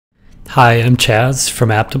Hi, I'm Chaz from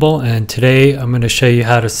Aptible, and today I'm going to show you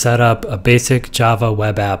how to set up a basic Java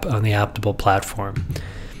web app on the Aptible platform.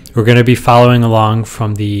 We're going to be following along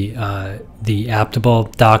from the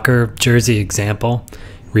Aptible Docker Jersey example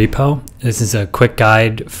repo. This is a quick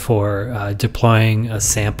guide for deploying a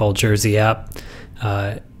sample Jersey app,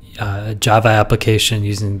 a Java application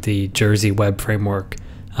using the Jersey web framework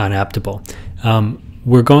on Aptible.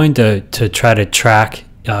 We're going to try to track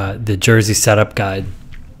the Jersey setup guide.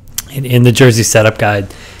 In the Jersey setup guide,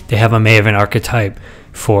 they have a Maven archetype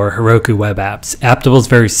for Heroku web apps. Aptible is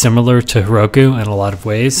very similar to Heroku in a lot of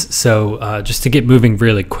ways. So just to get moving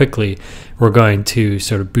really quickly, we're going to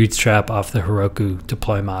sort of bootstrap off the Heroku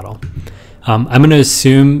deploy model. I'm going to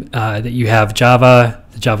assume that you have Java,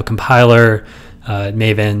 the Java compiler,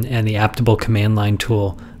 Maven, and the Aptible command line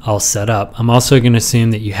tool all set up. I'm also going to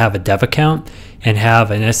assume that you have a dev account and have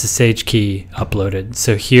an SSH key uploaded.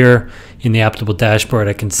 So here in the Aptible dashboard,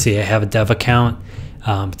 I can see I have a dev account.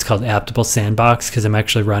 It's called Aptible Sandbox because I'm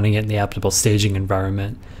actually running it in the Aptible staging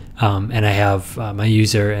environment. And I have my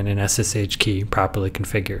user and an SSH key properly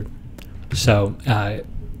configured. So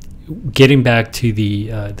getting back to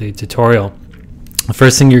the tutorial, the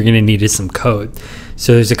first thing you're going to need is some code.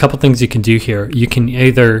 So there's a couple things you can do here. You can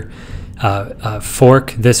either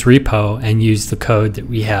fork this repo and use the code that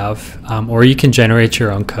we have, or you can generate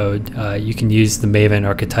your own code. You can use the Maven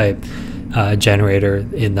archetype generator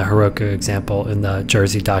in the Heroku example in the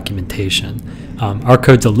Jersey documentation. Our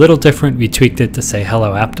code's a little different. We tweaked it to say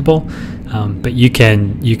hello Aptible, but you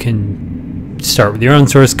can start with your own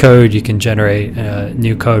source code. You can generate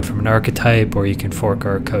new code from an archetype, or you can fork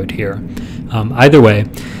our code here. Either way,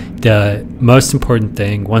 the most important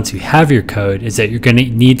thing once you have your code is that you're going to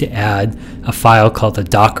need to add a file called a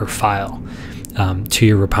Dockerfile to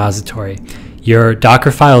your repository. Your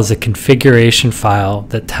Dockerfile is a configuration file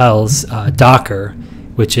that tells Docker,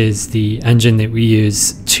 which is the engine that we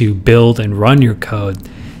use to build and run your code.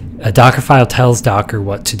 A Dockerfile tells Docker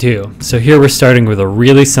what to do. So here we're starting with a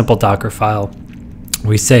really simple Dockerfile.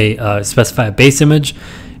 We say specify a base image,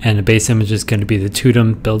 and the base image is going to be the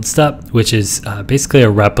Tutum build step, which is basically a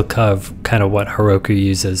replica of kind of what Heroku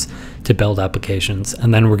uses to build applications.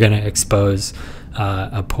 And then we're going to expose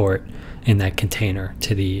a port in that container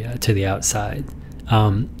to the outside.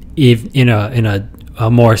 In a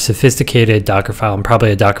more sophisticated Dockerfile, and probably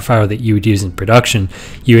a Dockerfile that you would use in production,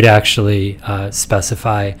 you would actually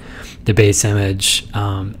specify the base image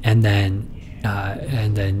and then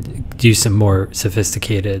do some more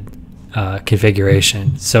sophisticated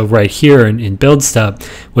configuration. So right here in build step,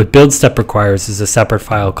 what build step requires is a separate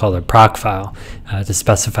file called a proc file to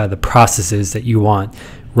specify the processes that you want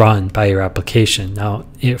run by your application. Now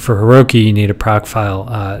for Heroku you need a proc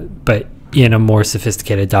file, but in a more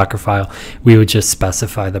sophisticated Docker file we would just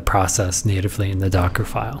specify the process natively in the Docker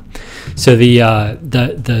file. So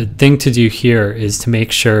the thing to do here is to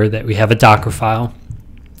make sure that we have a Docker file.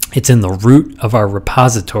 It's in the root of our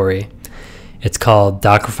repository. It's called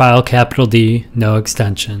Dockerfile, capital D, no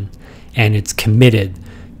extension, and it's committed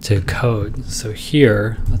to code. So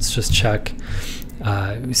here, let's just check,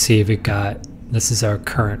 see if we've got, this is our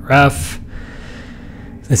current ref,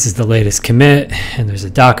 this is the latest commit, and there's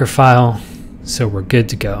a Dockerfile, so we're good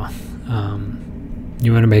to go.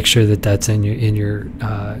 You want to make sure that that's in your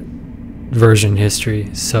version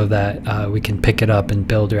history so that we can pick it up and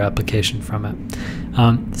build your application from it.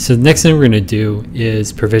 So the next thing we're going to do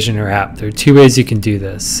is provision our app. There are two ways you can do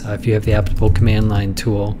this. If you have the Aptible command line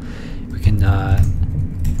tool, we can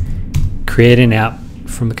create an app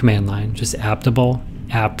from the command line, just Aptible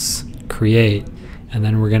apps create, and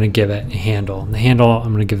then we're going to give it a handle. And the handle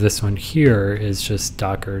I'm going to give this one here is just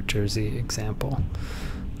Docker Jersey example.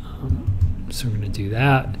 So we're going to do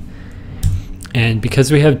that. And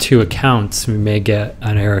because we have two accounts, we may get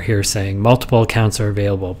an error here saying multiple accounts are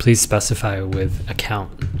available. Please specify with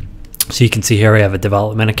account. So you can see here we have a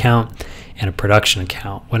development account and a production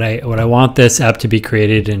account. What I want this app to be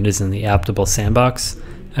created in is in the Aptible Sandbox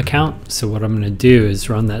account. So what I'm going to do is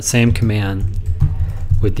run that same command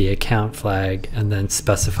with the account flag and then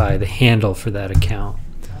specify the handle for that account.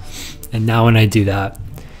 And now when I do that,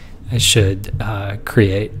 I should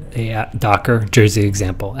create a Docker Jersey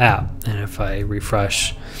example app. And if I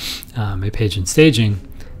refresh my page in staging,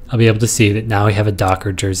 I'll be able to see that now we have a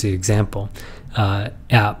Docker Jersey example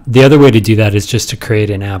app. The other way to do that is just to create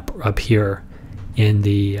an app up here in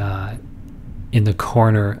the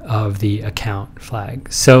corner of the account flag.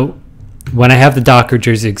 So when I have the Docker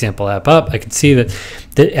Jersey example app up, I can see that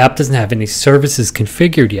the app doesn't have any services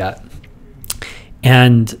configured yet.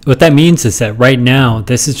 And what that means is that right now,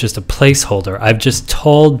 this is just a placeholder. I've just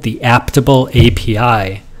told the Aptible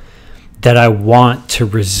API that I want to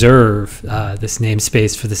reserve this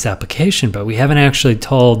namespace for this application, but we haven't actually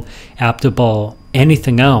told Aptible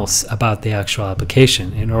anything else about the actual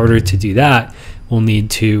application. In order to do that, we'll need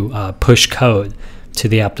to push code to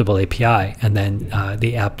the Aptible API, and then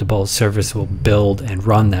the Aptible service will build and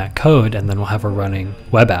run that code, and then we'll have a running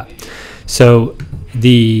web app. So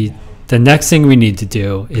the next thing we need to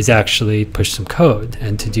do is actually push some code,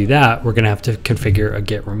 and to do that, we're going to have to configure a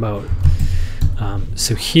get remote.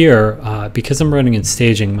 So here, because I'm running in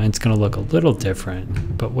staging, mine's going to look a little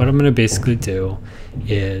different, but what I'm going to basically do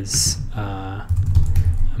is I'm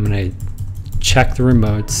going to check the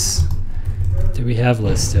remotes that we have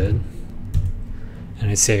listed, and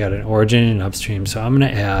I see I got an origin and upstream, so I'm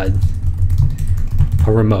going to add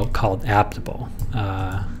a remote called Aptible.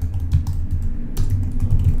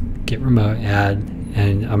 Get remote, add,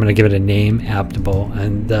 and I'm going to give it a name, Aptible,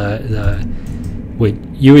 and what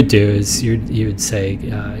you would do is you would say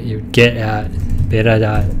you would get at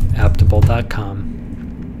beta.aptible.com,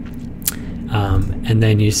 and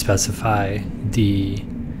then you specify the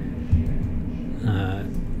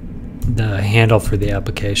handle for the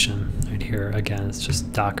application right here. Again, it's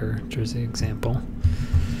just Docker Jersey example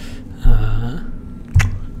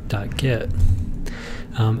 .get.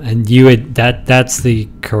 And you would that's the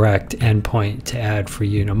correct endpoint to add for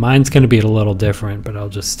you. Now mine's going to be a little different, but I'll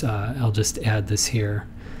just add this here,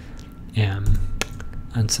 and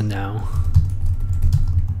so now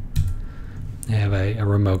I have a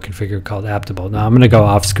remote configured called Aptible. Now I'm going to go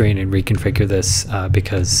off screen and reconfigure this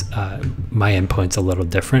because my endpoint's a little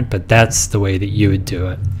different, but that's the way that you would do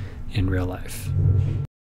it in real life.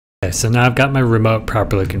 Okay, so now I've got my remote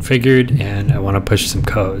properly configured, and I want to push some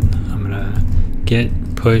code. I'm going to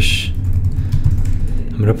push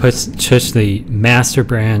the master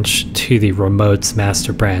branch to the remote's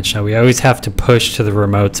master branch. Now we always have to push to the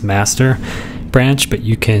remote's master branch, but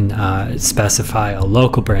you can specify a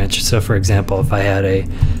local branch. So for example, if I had a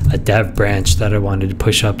dev branch that I wanted to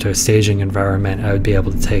push up to a staging environment, I would be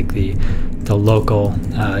able to take the local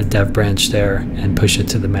dev branch there and push it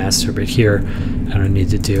to the master. But here I don't need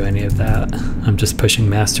to do any of that. I'm just pushing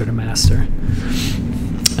master to master.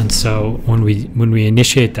 And so when we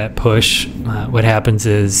initiate that push, what happens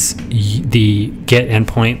is the get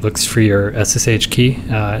endpoint looks for your SSH key.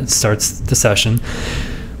 It starts the session,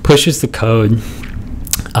 pushes the code.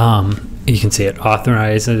 You can see it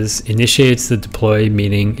authorizes, initiates the deploy,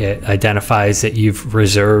 meaning it identifies that you've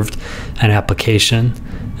reserved an application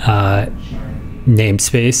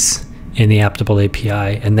namespace in the Aptible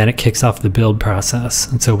API, and then it kicks off the build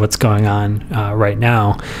process. And so what's going on right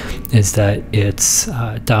now is that it's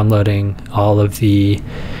downloading all of the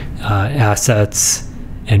assets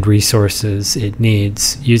and resources it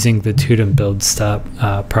needs using the Tudum build step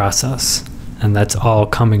process. And that's all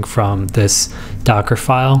coming from this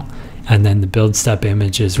Dockerfile, and then the build step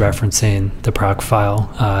image is referencing the proc file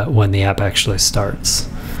when the app actually starts.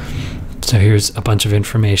 So here's a bunch of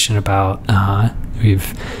information about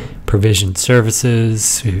we've provisioned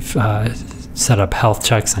services, we've set up health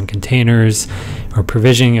checks on containers, we're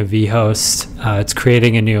provisioning a VHost. It's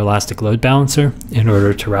creating a new elastic load balancer in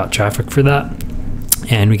order to route traffic for that.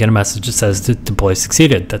 And we get a message that says the deploy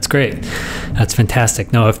succeeded. That's great. That's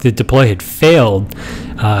fantastic. Now, if the deploy had failed,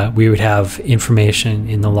 we would have information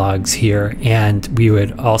in the logs here, and we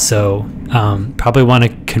would also probably want to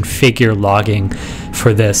configure logging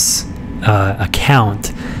for this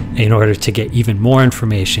account in order to get even more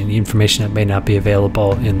information that may not be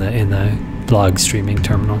available in the log streaming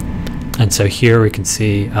terminal. And so here we can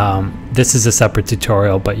see this is a separate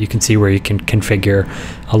tutorial, but you can see where you can configure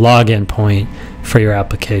a log endpoint for your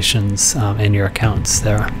applications and your accounts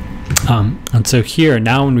there. And so here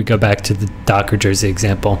now, when we go back to the Docker Jersey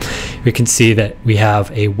example, we can see that we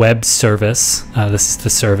have a web service. This is the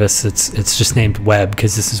service. It's just named web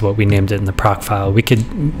because this is what we named it in the proc file. We could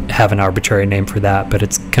have an arbitrary name for that, but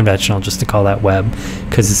it's conventional just to call that web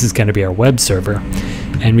because this is going to be our web server.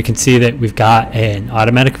 And we can see that we've got an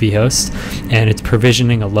automatic VHost, and it's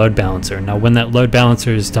provisioning a load balancer. Now, when that load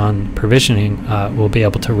balancer is done provisioning, we'll be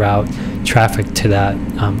able to route traffic to that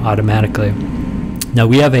automatically. Now,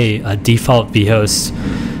 we have a default VHost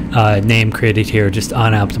name created here just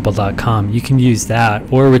on aptible.com. You can use that,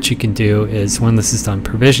 or what you can do is when this is done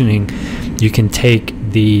provisioning, you can take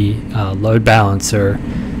the load balancer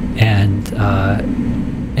and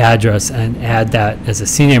address and add that as a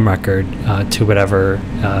CNAME record to whatever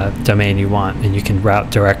domain you want, and you can route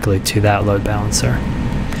directly to that load balancer.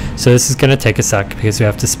 So this is going to take a sec because we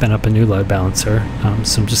have to spin up a new load balancer,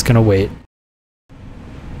 so I'm just going to wait.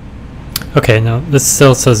 Okay, now this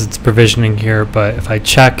still says it's provisioning here, but if I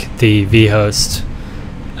check the VHost,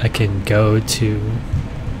 I can go to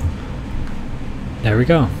There we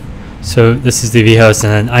go. So this is the VHost,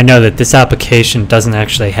 and I know that this application doesn't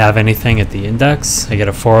actually have anything at the index. I get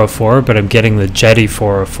a 404, but I'm getting the Jetty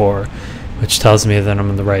 404, which tells me that I'm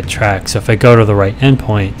on the right track. So if I go to the right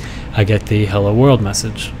endpoint, I get the hello world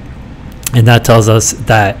message. And that tells us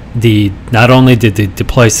that not only did the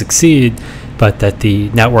deploy succeed, but that the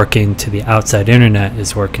networking to the outside internet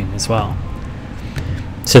is working as well.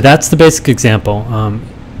 So that's the basic example.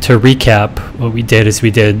 To recap, what we did is we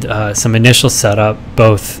did some initial setup,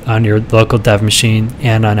 both on your local dev machine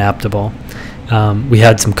and on Aptible. We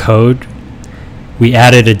had some code. We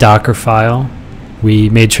added a Dockerfile. We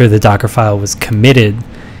made sure the Dockerfile was committed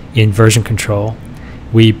in version control.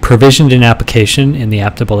 We provisioned an application in the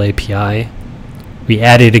Aptible API. We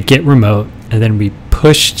added a Git remote, and then we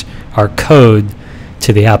pushed our code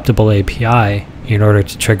to the Aptible API in order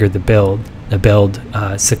to trigger the build. The build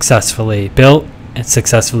successfully built and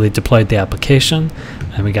successfully deployed the application,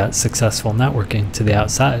 and we got successful networking to the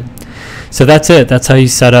outside. So that's it. That's how you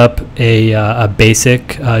set up a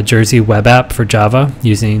basic Jersey web app for Java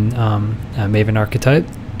using Maven Archetype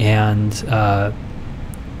and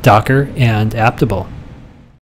Docker and Aptible.